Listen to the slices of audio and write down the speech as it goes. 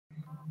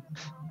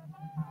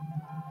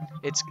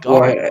It's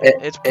gone.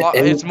 Well,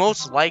 It's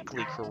most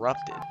likely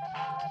corrupted.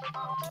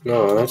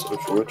 No, that's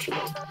unfortunate.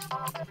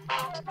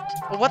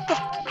 What the?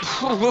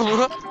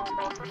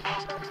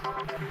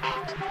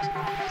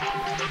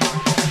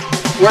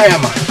 Where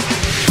am I?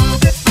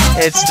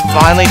 It's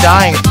finally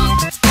dying.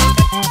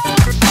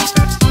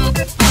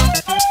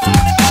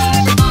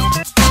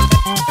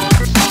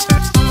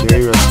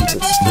 Very rusty,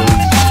 but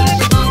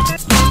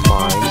still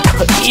mine.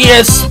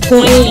 Yes,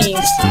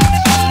 please.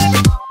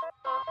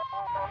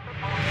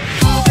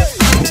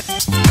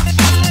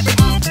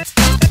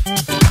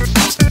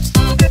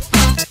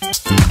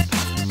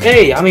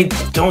 Hey, I mean,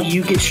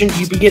 shouldn't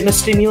you be getting a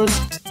stimulus?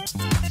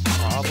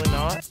 Probably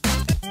not.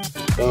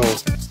 Oh.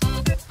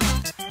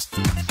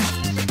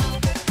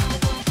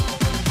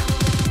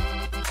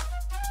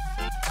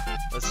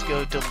 Let's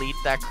go delete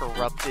that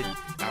corrupted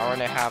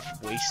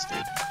hour-and-a-half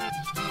wasted.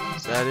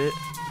 Is that it?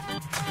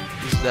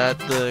 Is that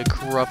the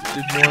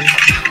corrupted one?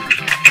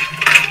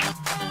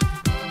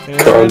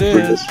 There it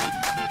is.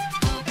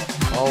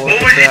 Oh,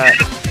 look at that.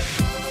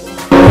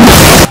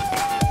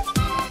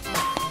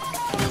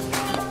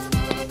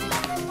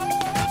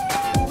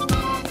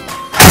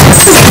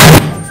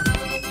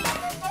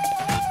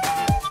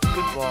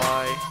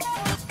 Goodbye.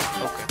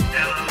 Okay.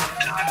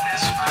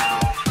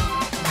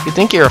 You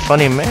think you're a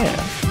funny man.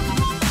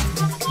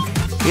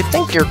 You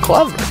think you're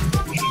clever.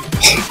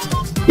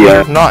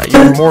 Yeah. You're not.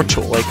 You're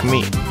mortal like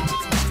me.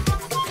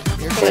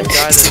 You're gonna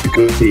die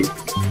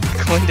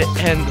going to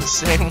end the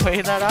same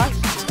way that I.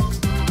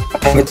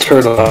 I'm a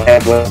turtle. I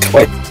have one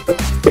twice.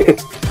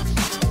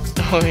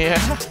 Oh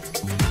yeah?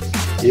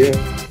 Yeah.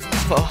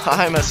 Well,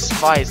 I'm a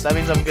spice. That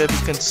means I'm gonna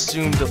be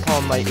consumed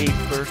upon my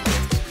 8th birthday.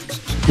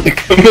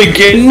 Come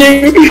again,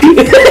 nigga?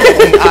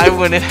 I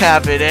wouldn't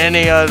have it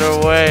any other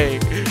way.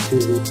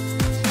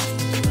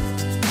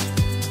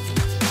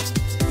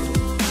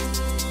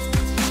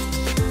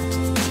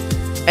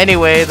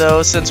 Anyway,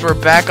 though, since we're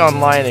back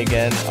online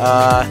again,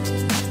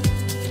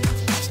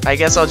 I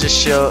guess I'll just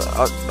show.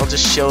 I'll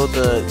just show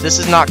the. This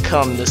is not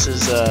cum. This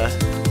is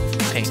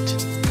paint.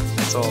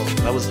 That's all.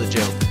 That was the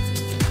joke.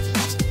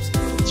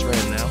 It's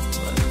red now.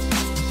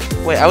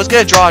 But... Wait, I was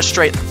gonna draw a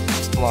straight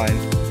line.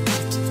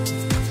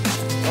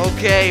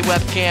 Okay,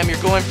 webcam,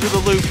 you're going through the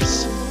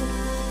loops.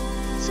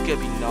 It's gonna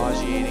be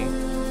nauseating.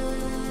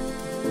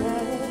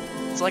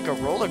 It's like a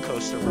roller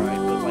coaster ride,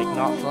 but like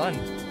not fun.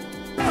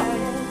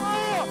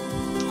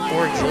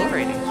 Or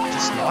exhilarating,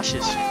 just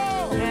nauseous.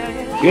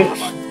 Yes.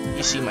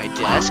 You see my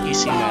desk, you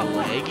see my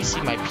leg, you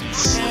see my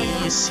PC,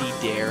 you see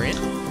Darren.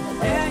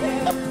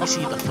 You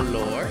see the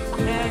floor,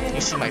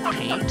 you see my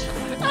paint.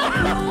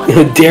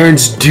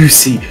 Darren's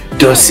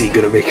Dussy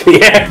gonna make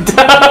me act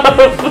up.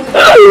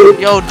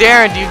 Yo,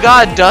 Darren, do you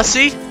got a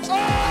Dussy?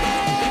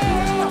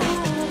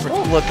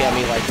 Look at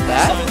me like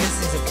that.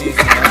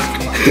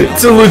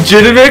 It's a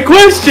legitimate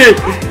question.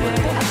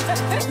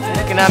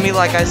 Looking at me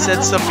like I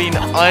said something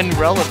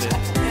unrelevant.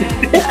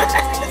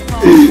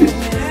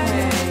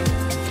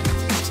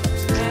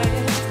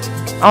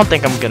 I don't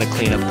think I'm gonna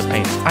clean up the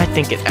paint. I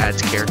think it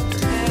adds character.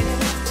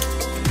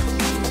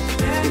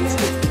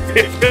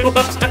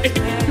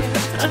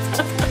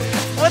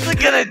 What's it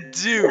gonna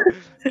do?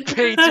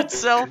 Paint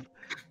itself?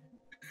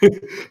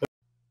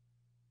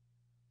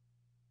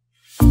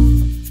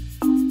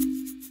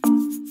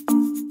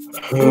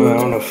 I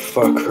wanna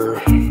fuck her.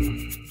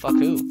 Fuck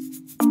who?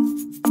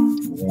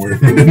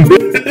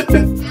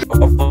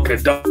 I'll fuck a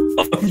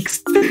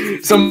dogs.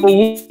 Some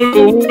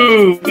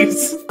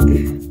woos.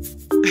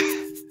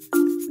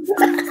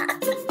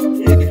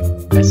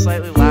 I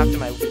slightly laughed and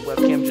my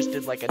webcam just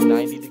did like a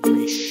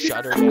 90-degree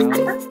shutter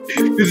down.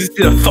 You just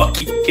did a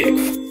fucking kick.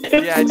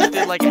 Yeah, I just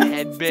did like a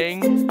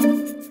headbang.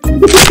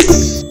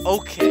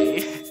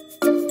 Okay.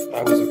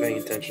 I wasn't paying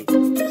attention.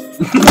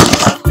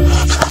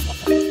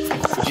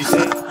 What'd you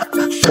say?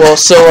 Well,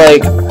 so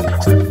like,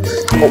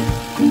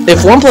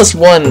 if 1 +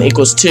 1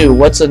 = 2,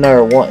 what's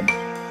another 1?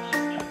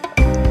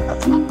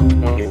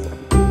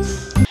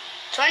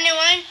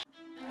 21.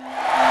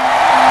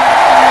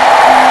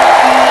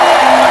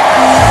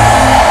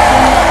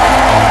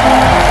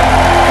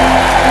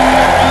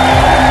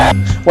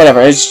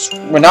 Whatever.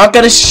 We're not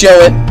gonna show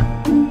it.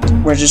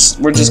 We're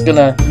just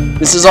gonna.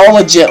 This is all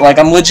legit. Like,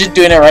 I'm legit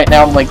doing it right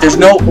now. I'm like, there's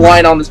no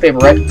line on this paper,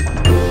 right?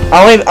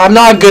 I'm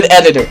not a good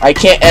editor. I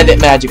can't edit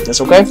magicness,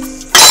 okay?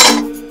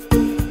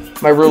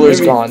 My ruler's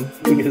gone.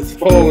 It's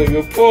falling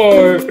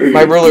apart.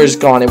 My ruler's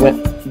gone. It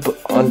went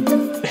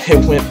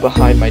It went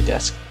behind my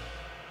desk.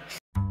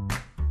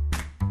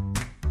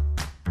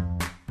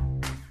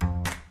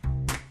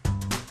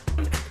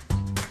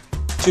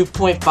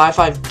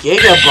 $2.55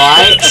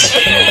 gigabytes.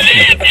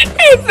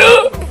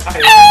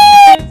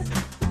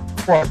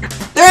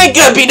 There ain't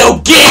gonna be no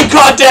game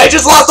content. I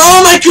just lost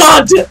all my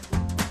content.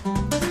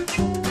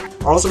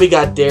 Also, we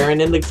got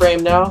Darren in the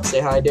frame now. Say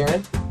hi,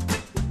 Darren.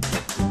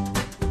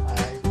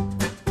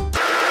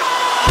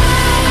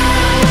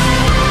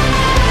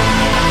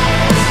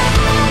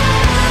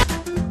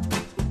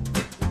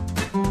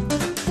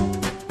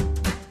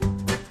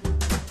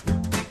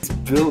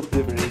 built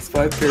different. He's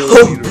 5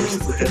 parallel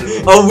universes ahead of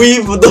me. I'll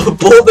weave the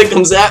bolt that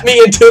comes at me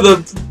into the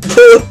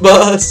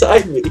bolt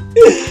beside me.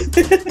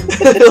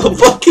 I'll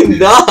fucking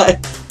die.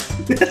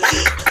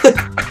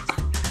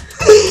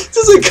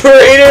 Just a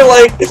crater,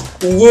 like,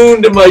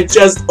 wound in my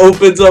chest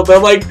opens up.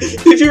 I'm like,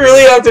 did you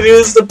really have to do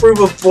this to prove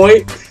a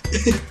point?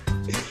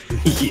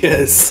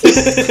 Yes.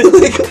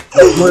 Like,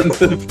 One of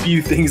the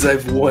few things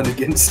I've won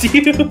against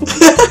you.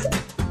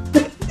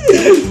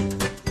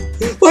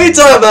 what are you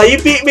talking about? You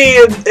beat me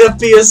in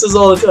FPSs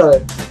all the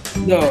time.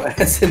 No,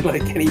 as in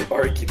like any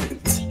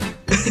arguments.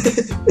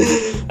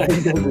 I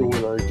never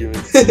win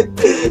arguments.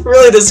 It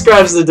really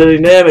describes the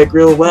dynamic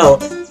real well.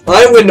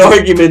 I win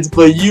arguments,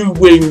 but you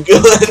win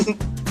gun.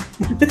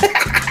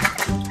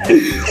 At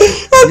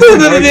the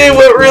end of the day,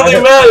 what really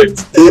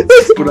matters?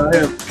 But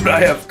I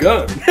have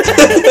gun.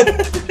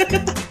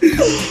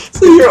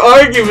 So your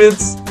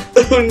arguments,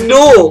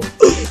 null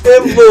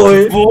and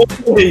void.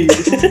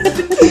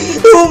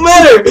 It won't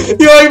matter.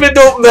 Your argument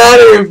don't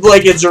matter if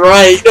like it's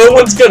right. No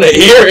one's gonna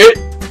hear it,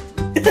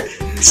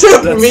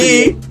 except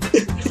me.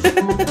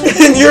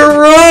 And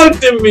you're wrong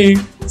to me.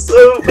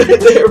 So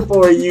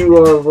therefore, you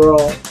are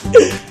wrong.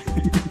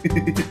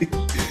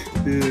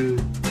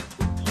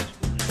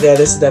 Yeah,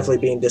 this is definitely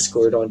being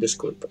Discord on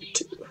Discord part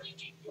 2.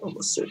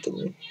 Almost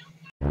certainly.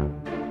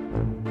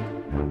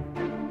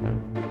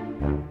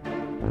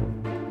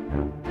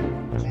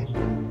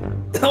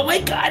 Oh my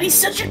god, he's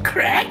such a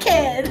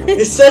crackhead!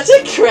 He's such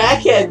a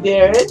crackhead,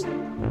 Darren!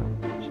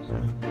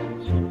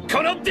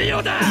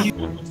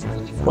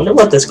 Wonder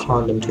what this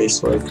condom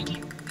tastes like.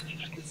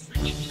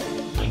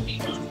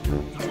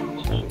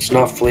 It's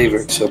not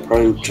flavored, so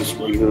probably just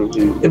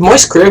regularly. If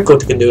Moist Critical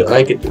can do it,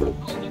 I could do it.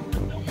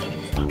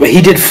 But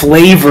he did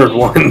flavored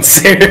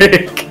ones,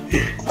 Eric!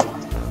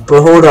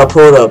 But hold up.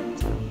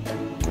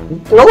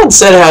 No one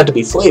said it had to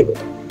be flavored.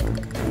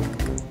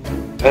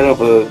 I know,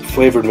 but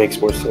flavored makes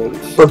more sense.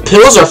 But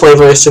pills are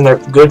flavorless and they're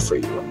good for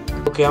you.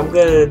 Okay, I'm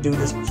gonna do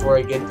this before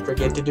I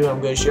forget to do it.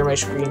 I'm gonna share my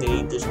screen and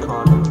eat this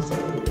condom.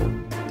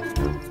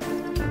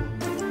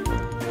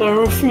 I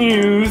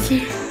refuse.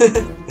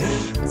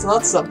 It's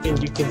not something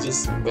you can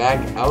just back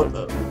out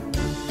of.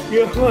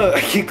 Yeah, look,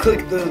 I can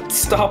click the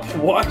stop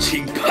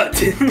watching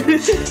button.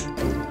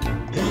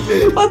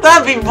 Let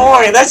that be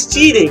boring. That's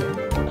cheating.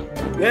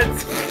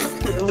 Where's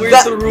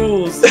the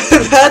rules?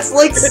 That's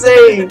like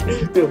saying.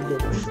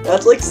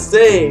 That's like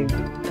saying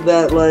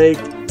that like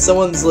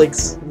someone's like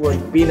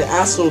being an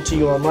asshole to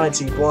you online,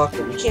 so you block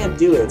them. You can't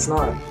do it. It's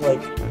not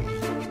like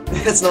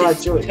that's not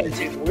a choice. It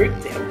doesn't work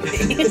that way.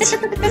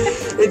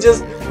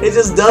 it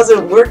just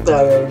doesn't work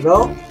that way, you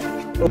know?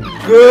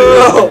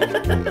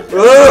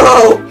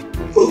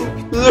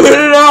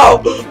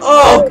 No!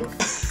 Oh!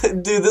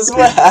 Dude, this is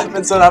what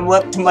happens when I'm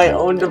left to my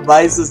own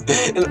devices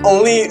and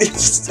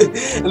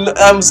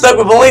I'm stuck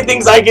with only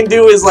things I can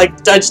do is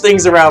like touch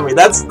things around me.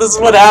 This is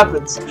what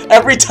happens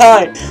every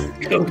time.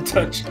 Go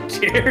touch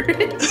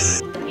Jared.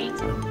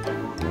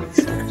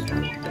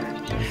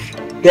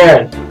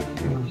 Darren.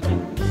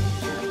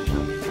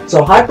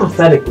 So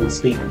hypothetically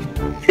speaking,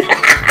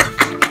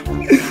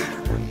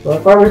 well,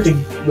 if I were to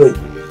like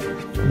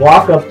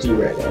walk up to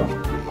you right now,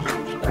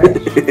 right?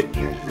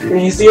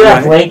 And you see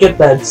that blanket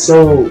that's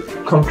so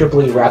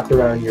comfortably wrapped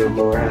around your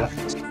lower half.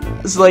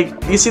 It's like,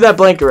 you see that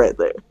blanket right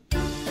there?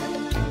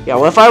 Yeah,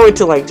 well if I were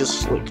to like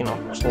just like, you know,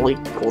 slowly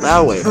pull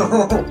that away.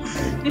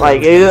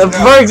 Like,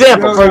 for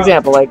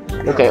example, like,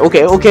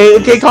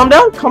 okay, calm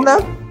down.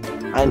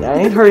 I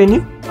ain't hurting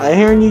you. I ain't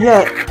hearing you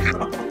yet.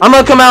 I'm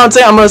gonna come out and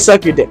say I'm gonna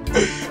suck your dick.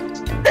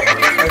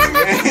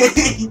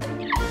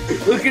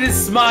 Look at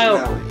his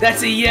smile.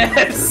 That's a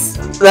yes.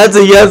 That's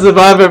a yes if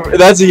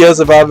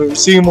I've ever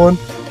seen one.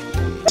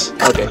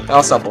 Okay,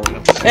 I'll stop bullying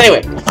him.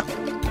 Anyway,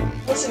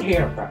 listen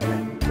here,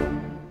 Batman.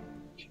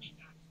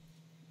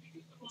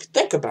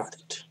 Think about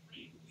it.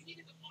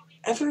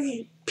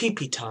 Every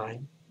pee-pee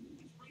time.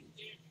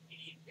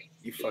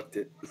 You fucked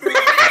it.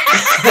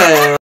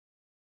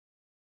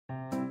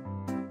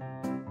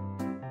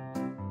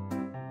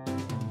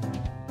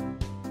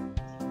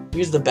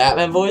 Use the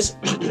Batman voice.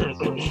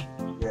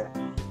 Yeah.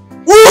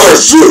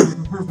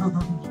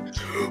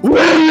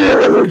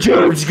 Where the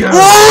judge go?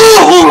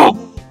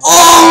 I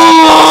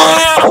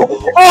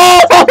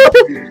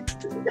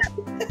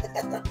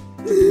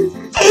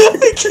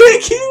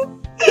can't keep.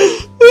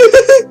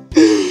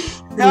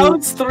 Now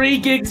it's 3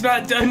 gigs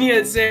not done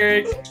yet,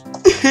 Zarek.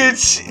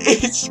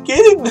 It's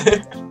getting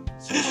there.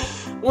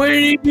 What do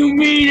you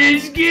mean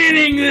it's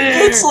getting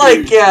there? It's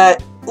like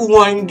at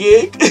 1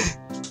 gig.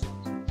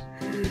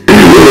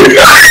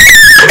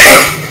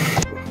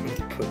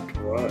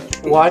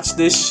 Watch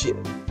this shit.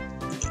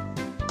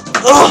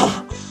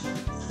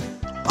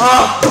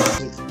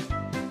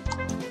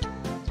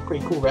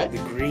 Pretty cool, right? The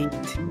green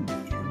tea.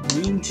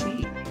 Green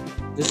tea.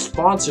 This is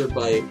sponsored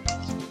by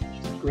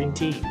Green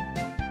Tea.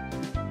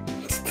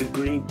 It's the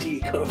green tea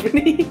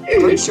company.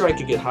 Pretty sure I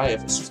could get high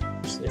if I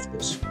sniff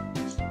this.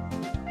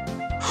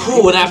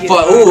 Ooh, that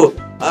fun. Ooh,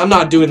 I'm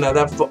not doing that.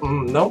 No.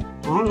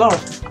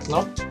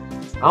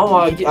 I don't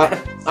want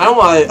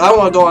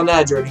to go on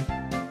that journey.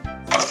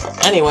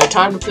 Anyway,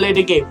 time to play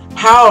the game.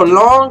 How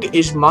long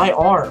is my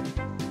arm?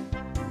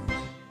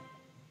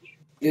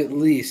 At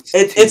least.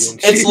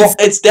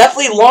 It's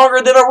definitely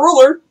longer than a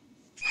ruler.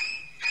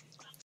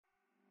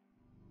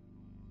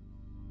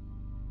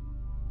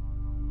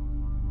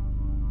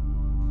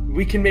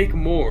 We can make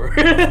more.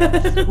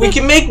 We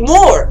can make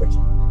more.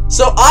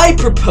 So I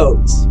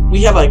propose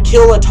we have a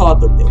kill a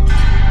toddler day.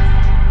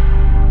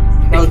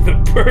 The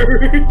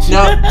purge.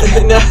 No.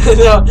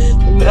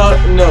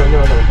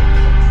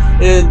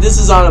 This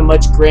is on a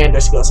much grander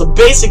scale. So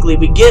basically,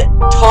 we get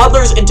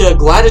toddlers into a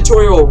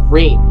gladiatorial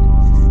ring,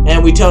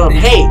 and we tell them,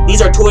 "Hey,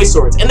 these are toy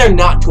swords," and they're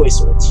not toy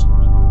swords.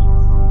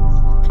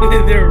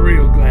 They're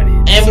real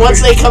gladiators. And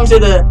once they come to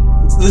the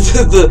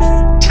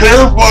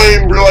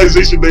terrifying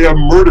realization they have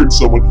murdered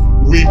someone,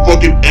 we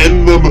fucking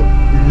end them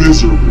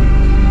miserably.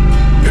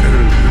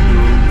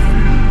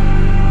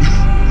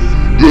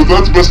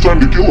 That's the best time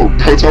to kill him.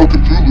 That's how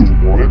Cthulhu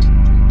would want it.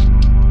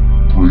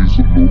 Praise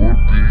the Lord,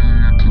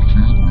 be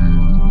Cthulhu.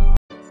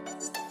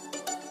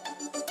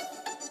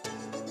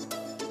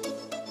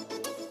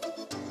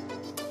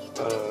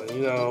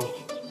 You know,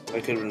 I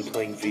could have been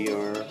playing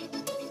VR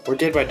or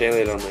Dead by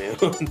Daylight on my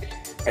own.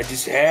 I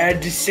just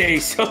had to say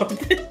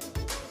something.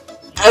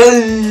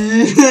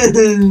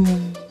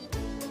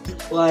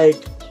 Like,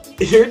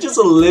 you're just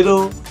a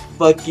little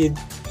fucking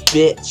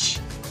bitch.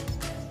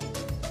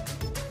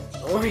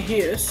 Oh,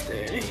 yes,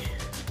 Daddy.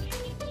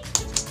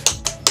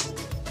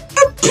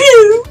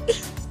 Pew!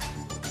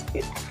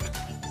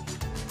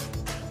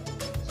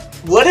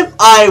 What if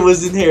I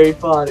was in Harry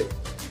Potter?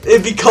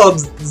 It'd be called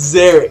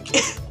Zarek.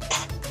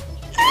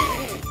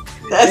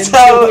 That's and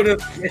how it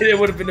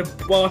would have been a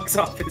box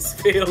office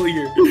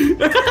failure.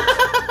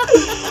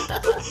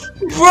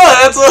 Bro,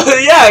 that's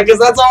what, yeah, because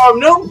that's all I'm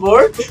known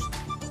for.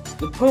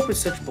 The Pope is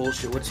such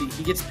bullshit.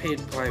 He gets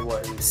paid probably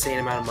what, an insane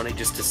amount of money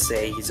just to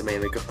say he's a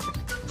man of God.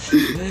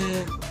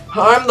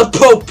 I'm the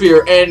Pope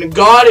here, and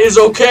God is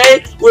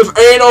okay with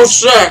anal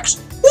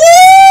sex. Woo!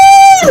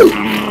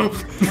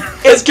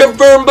 It's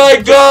confirmed by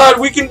God.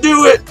 We can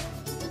do it.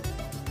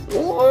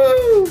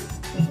 Woo!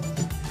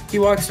 He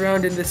walks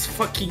around in this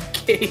fucking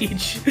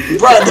cage. Bro,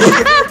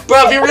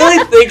 if you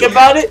really think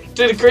about it,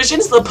 to the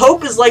Christians, the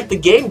Pope is like the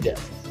game dev.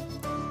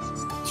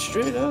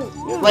 Straight up.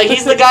 Yeah. Like,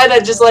 he's the guy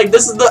that just like,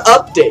 this is the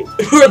update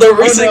for the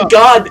recent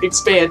God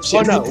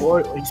expansion. Oh no,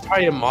 or he's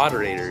probably a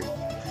moderator.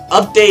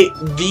 Update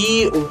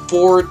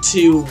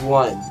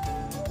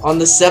V421 on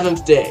the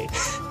 7th day.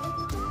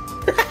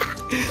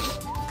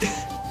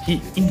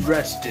 He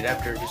rested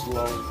after his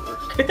long work.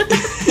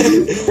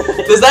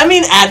 Does that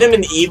mean Adam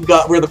and Eve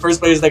were the first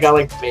players that got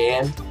like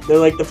banned? They're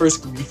like the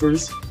first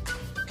griefers.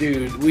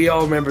 Dude, we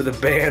all remember the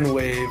ban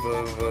wave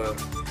of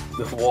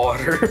the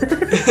water.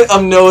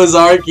 Of Noah's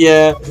Ark,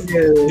 yeah.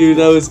 Dude,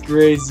 that was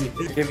crazy.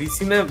 Have you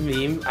seen that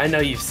meme? I know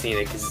you've seen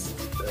it because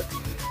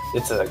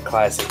it's a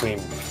classic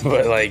meme.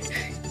 But like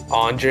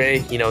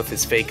Andre, you know, with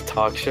his fake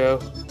talk show.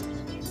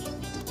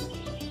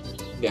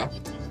 Yeah.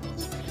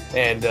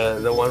 And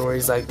the one where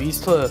he's like, we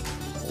used to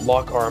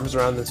lock arms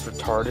around this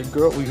retarded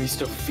girl. We used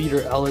to feed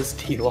her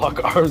LSD,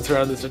 lock arms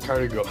around this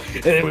retarded girl.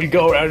 And then we'd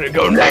go around and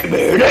go,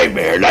 nightmare,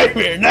 nightmare,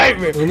 nightmare,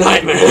 nightmare,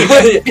 nightmare.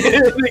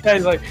 The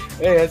guy's like,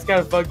 hey, that's kind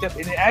of fucked up.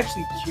 And it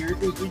actually cured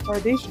his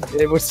retardation.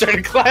 And we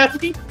started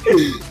clapping.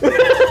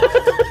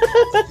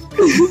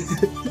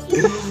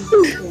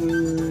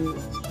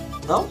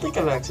 I don't think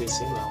I've actually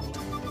seen that one.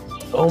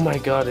 Oh my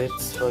god,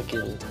 it's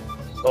fucking...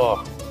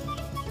 Oh.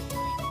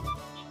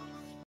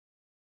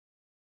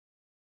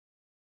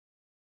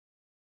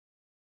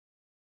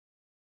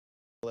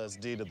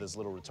 LSD to this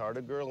little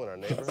retarded girl in our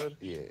neighborhood,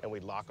 and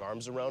we'd lock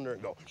arms around her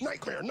and go,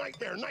 nightmare,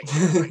 nightmare,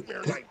 nightmare,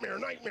 nightmare, nightmare,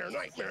 nightmare,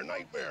 nightmare,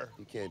 nightmare.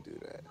 You can't do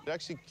that. It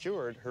actually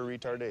cured her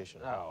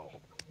retardation. Oh.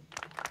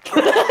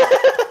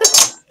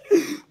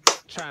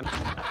 Trying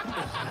Come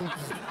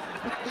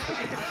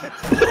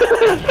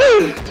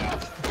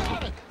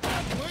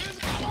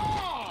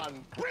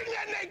on! Bring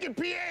that naked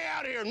PA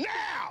out here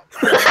now!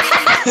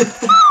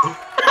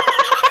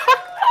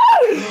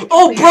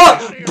 Oh, bruh,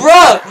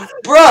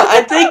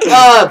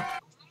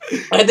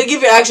 I think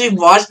if you actually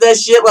watched that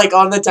shit like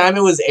on the time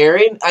it was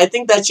airing, I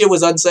think that shit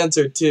was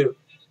uncensored too.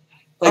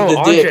 Like the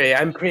Andre, dick.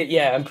 I'm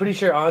pretty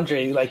sure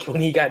Andre, like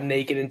when he got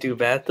naked into a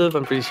bathtub,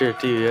 I'm pretty sure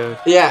too, yeah.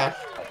 Yeah.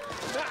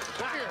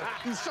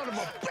 You son of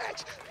a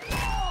bitch!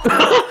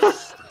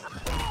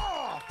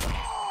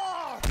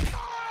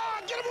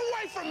 Get him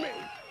away from me!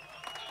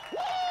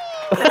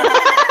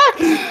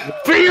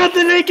 Bring out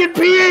the naked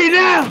PA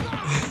now!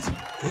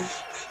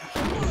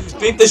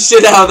 Beat the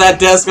shit out of that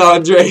desk,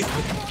 Andre.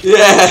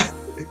 Yeah.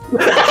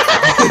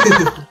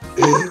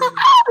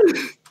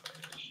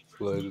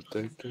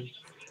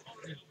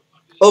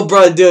 Oh,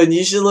 bro, dude,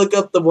 you should look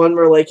up the one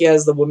where like he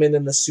has the woman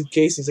in the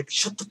suitcase. And he's like,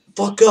 "Shut the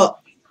fuck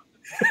up."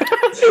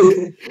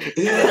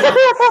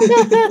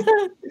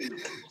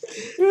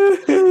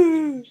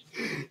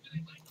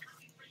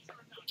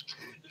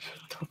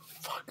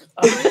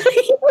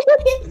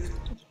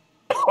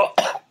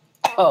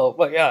 Oh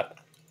my god.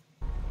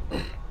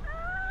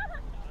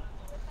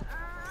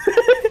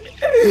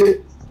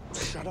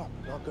 Shut up.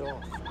 No, Knock it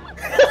off.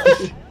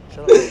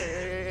 Shut up.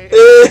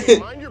 Hey,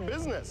 mind your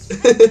business.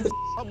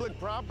 Public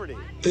property.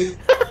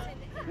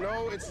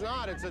 No, it's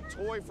not. It's a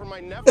toy for my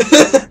nephew.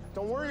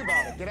 Don't worry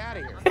about it. Get out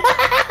of here.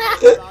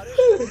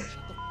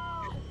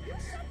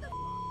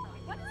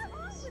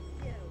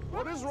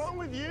 What is wrong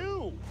with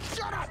you?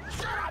 Shut up!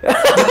 Shut up!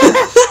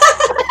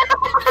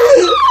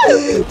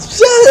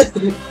 Shut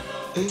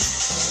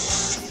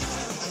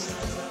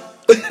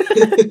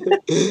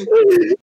up!